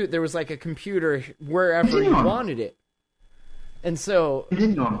in the suit there was a computer wherever you wanted it. And so...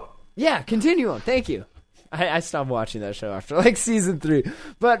 Continuum. Yeah, Continuum, thank you. I stopped watching that show after season 3.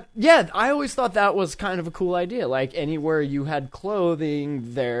 But yeah, I always thought that was kind of a cool idea. Anywhere you had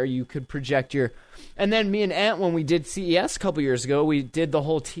clothing there, you could project your... And then me and Ant, when we did CES a couple years ago, we did the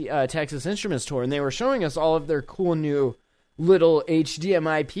whole Texas Instruments tour, and they were showing us all of their cool new little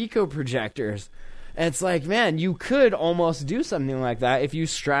HDMI Pico projectors. And it's like, man, you could almost do something like that if you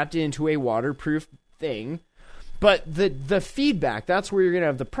strapped it into a waterproof thing. But the feedback, that's where you're going to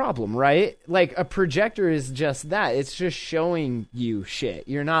have the problem, right? A projector is just that. It's just showing you shit.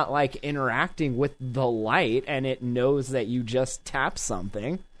 You're not, interacting with the light, and it knows that you just tap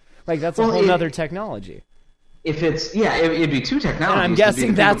something. That's a whole other technology. If it's, it'd be two technologies. And I'm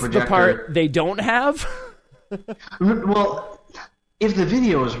guessing that's the part they don't have? Well, if the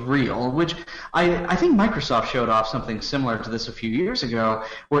video is real, which I think Microsoft showed off something similar to this a few years ago,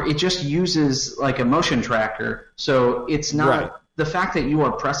 where it just uses like a motion tracker. So it's not Right. the fact that you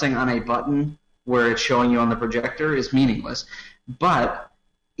are pressing on a button where it's showing you on the projector is meaningless, but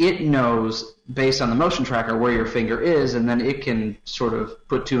it knows based on the motion tracker where your finger is, and then it can sort of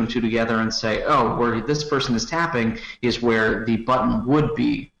put two and two together and say, oh, where this person is tapping is where the button would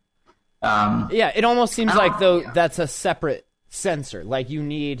be. Yeah, it almost seems like yeah. that's a separate sensor. Like you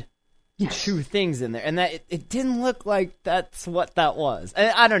need two things in there, and that it didn't look like that's what that was.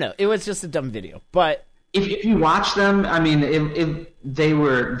 I don't know. It was just a dumb video, but If you watch them, I mean, they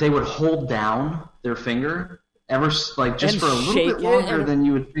would hold down their finger just And for a little shake bit it longer and- than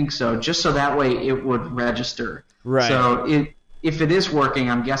you would think so, just so that way it would register. Right. So if it is working,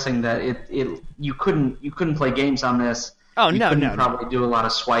 I'm guessing that you couldn't play games on this. Oh, you no, couldn't no. probably do a lot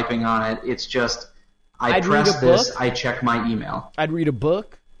of swiping on it. It's just I I'd read press a this, book. I check my email. I'd read a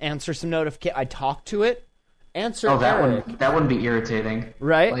book, answer some notifications. I'd talk to it, answer Oh, that Eric. wouldn't be irritating,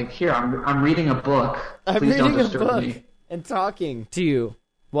 Right? Like here, I'm reading a book. I'm Please don't reading a disturb book me. and talking to you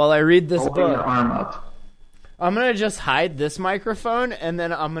while I read this Hold your book. arm up. I'm going to just hide this microphone, and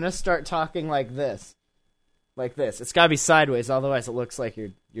then I'm going to start talking like this. Like this. It's got to be sideways, otherwise it looks like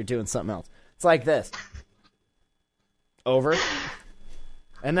you're doing something else. It's like this. Over.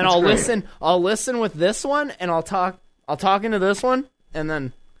 And then That's I'll great. listen with this one, and I'll talk into this one, and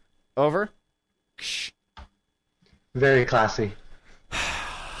then over. Very classy.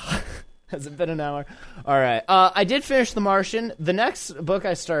 Has it been an hour? All right. I did finish The Martian. The next book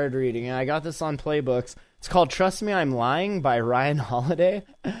I started reading, and I got this on Playbooks. It's called Trust Me, I'm Lying by Ryan Holiday.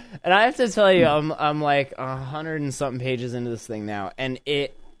 And I have to tell you, I'm like 100 and something pages into this thing now, and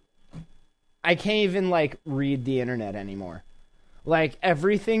I can't even like read the internet anymore. Like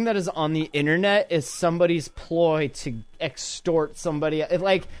everything that is on the internet is somebody's ploy to extort somebody.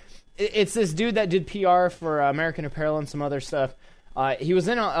 It's this dude that did PR for American Apparel and some other stuff. He was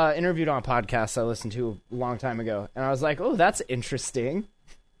interviewed on a podcast I listened to a long time ago, and I was like, oh, that's interesting.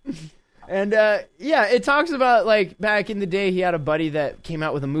 And yeah, it talks about like back in the day he had a buddy that came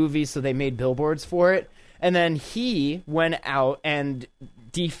out with a movie, so they made billboards for it, and then he went out and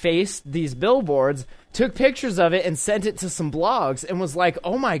defaced these billboards, took pictures of it and sent it to some blogs and was like,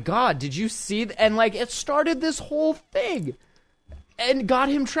 oh my god, did you see and like it started this whole thing and got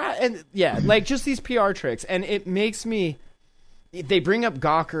him and yeah, like just these PR tricks. And it makes me, they bring up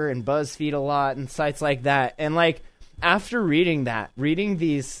Gawker and BuzzFeed a lot and sites like that, and like after reading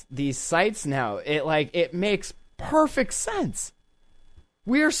these sites now, it makes perfect sense.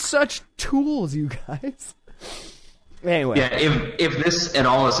 We are such tools, you guys. Anyway. Yeah, if this at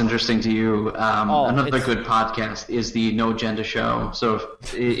all is interesting to you, another it's- good podcast is the No Agenda Show. So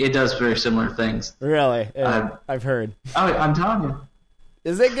it does very similar things. Really? I've heard. Oh, I'm telling you.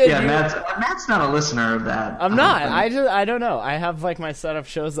 Is it good? Yeah, Matt's not a listener of that. I'm not. I don't know. I have like my set of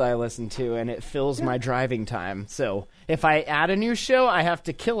shows that I listen to, and it fills my driving time. So if I add a new show, I have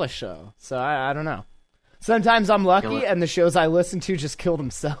to kill a show. So I don't know. Sometimes I'm lucky, and the shows I listen to just kill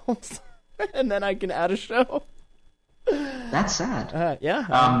themselves, and then I can add a show. That's sad.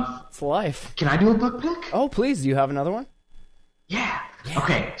 Yeah, it's life. Can I do a book pick? Oh, please. Do you have another one? Yeah.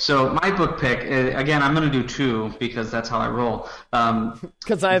 Okay, so my book pick, again, I'm going to do two because that's how I roll.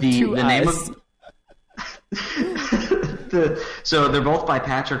 Because I have two eyes. So they're both by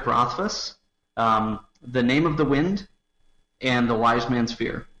Patrick Rothfuss. The Name of the Wind and The Wise Man's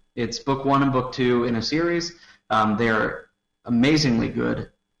Fear. It's book one and book two in a series. They're amazingly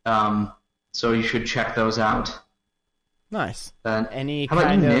good. So you should check those out. Nice. How Any about you,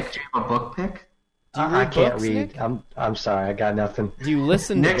 kind of... Nick? Do you have a book pick? Do you I read can't books, read. Nick? I'm sorry. I got nothing. Do you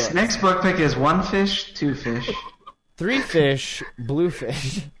listen to books? Next book pick is One Fish, Two Fish. 3 fish, blue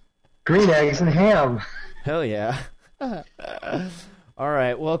fish. Green eggs and ham. Hell yeah. All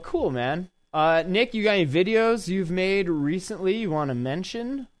right. Well, cool, man. Nick, you got any videos you've made recently you want to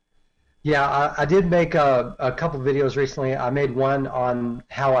mention? Yeah, I did make a couple videos recently. I made one on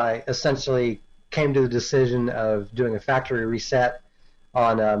how I essentially came to the decision of doing a factory reset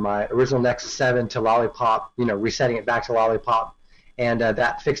on my original Nexus 7 to Lollipop, resetting it back to Lollipop, and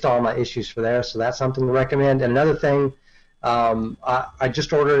that fixed all my issues for there, so that's something to recommend. And another thing, I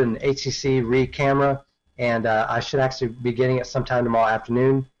just ordered an HTC Read camera, and I should actually be getting it sometime tomorrow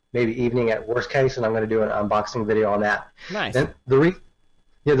afternoon, maybe evening at worst case, and I'm going to do an unboxing video on that. Nice. And the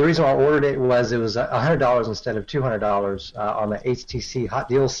reason why I ordered it was $100 instead of $200 on the HTC Hot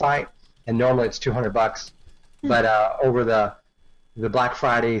Deals site, and normally it's $200. But over the Black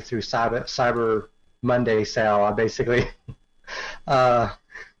Friday through Cyber Monday sale, I basically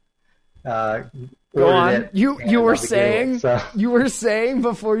Go on. ordered it. You and were I'll be getting saying it, so. you were saying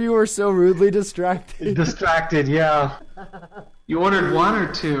before you were so rudely distracted. Distracted, yeah. You ordered one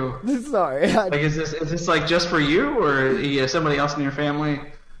or two? Sorry. Like, is this like just for you, or you have somebody else in your family?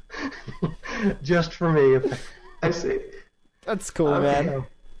 Just for me. I see. That's cool, Okay. man.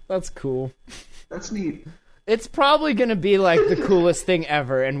 That's cool. That's neat. It's probably going to be like the coolest thing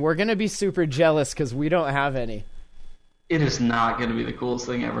ever, and we're going to be super jealous because we don't have any. It is not going to be the coolest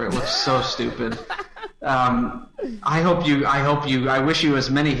thing ever. It looks so stupid. I wish you as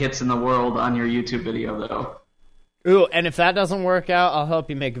many hits in the world on your YouTube video, though. Ooh, and if that doesn't work out, I'll help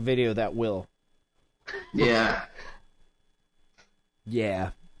you make a video that will. Yeah. Yeah.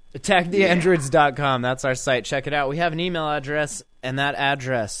 AttackTheAndroids.com. That's our site. Check it out. We have an email address, and that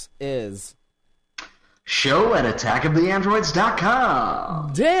address is...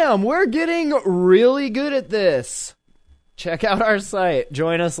 show@attackoftheandroids.com. Damn, we're getting really good at this. Check out our site.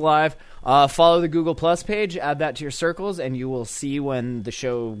 Join us live. Follow the Google Plus page. Add that to your circles, and you will see when the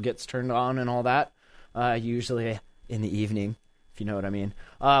show gets turned on and all that. Usually in the evening, if you know what I mean.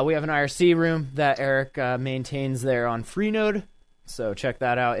 We have an IRC room that Eric maintains there on Freenode, so check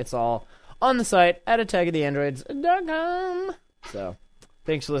that out. It's all on the site at attackoftheandroids.com. So,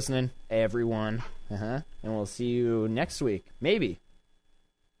 thanks for listening, everyone. And we'll see you next week. Maybe.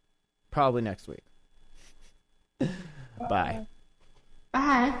 Probably next week. Bye.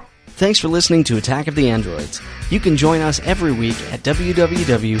 Bye. Thanks for listening to Attack of the Androids. You can join us every week at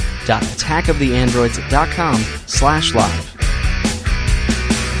www.attackoftheandroids.com/live.